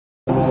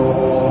The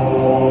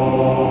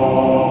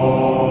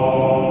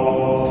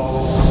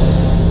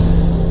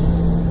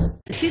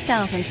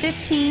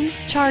 2015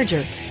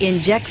 Charger.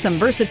 Inject some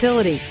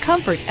versatility,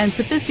 comfort, and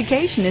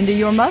sophistication into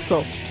your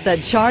muscle. The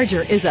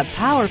Charger is a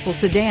powerful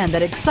sedan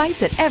that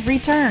excites at every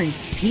turn.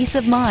 Peace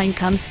of mind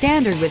comes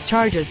standard with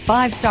Charger's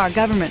 5-star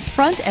government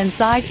front and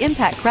side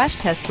impact crash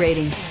test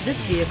rating. This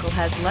vehicle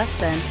has less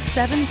than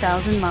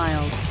 7,000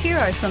 miles. Here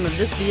are some of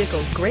this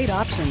vehicle's great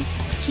options: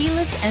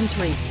 keyless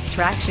entry,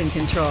 traction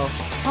control,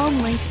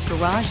 home link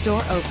garage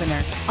door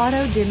opener,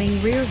 auto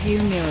dimming rear view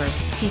mirror,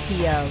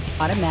 PPO,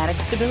 automatic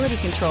stability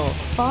control,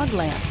 fog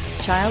lamps,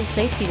 child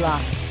safety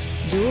locks,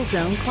 dual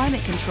zone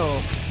climate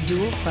control,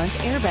 dual front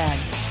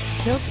airbags,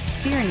 tilt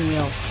steering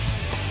wheel.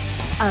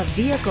 A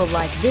vehicle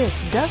like this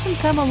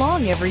doesn't come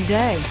along every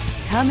day.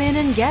 Come in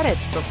and get it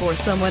before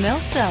someone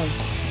else does.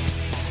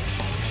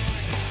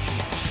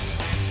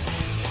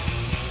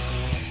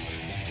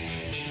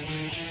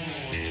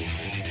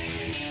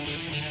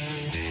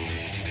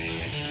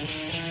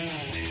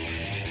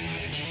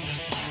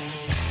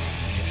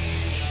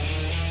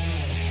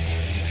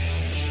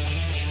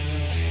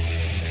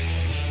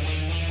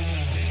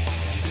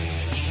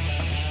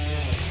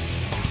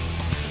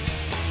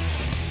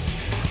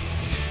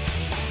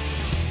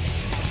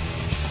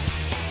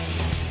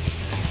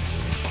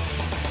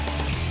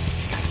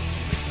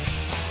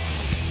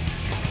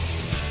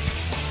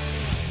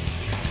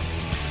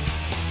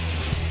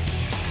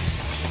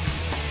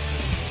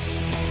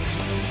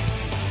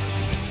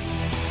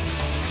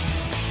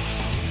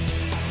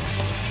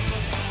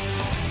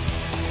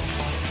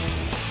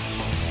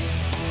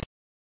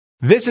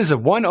 This is a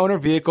one-owner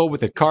vehicle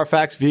with a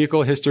Carfax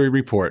Vehicle History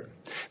Report.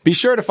 Be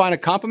sure to find a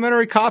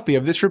complimentary copy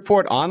of this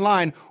report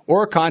online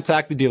or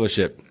contact the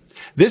dealership.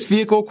 This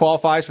vehicle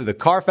qualifies for the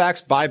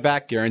Carfax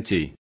Buyback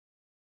Guarantee.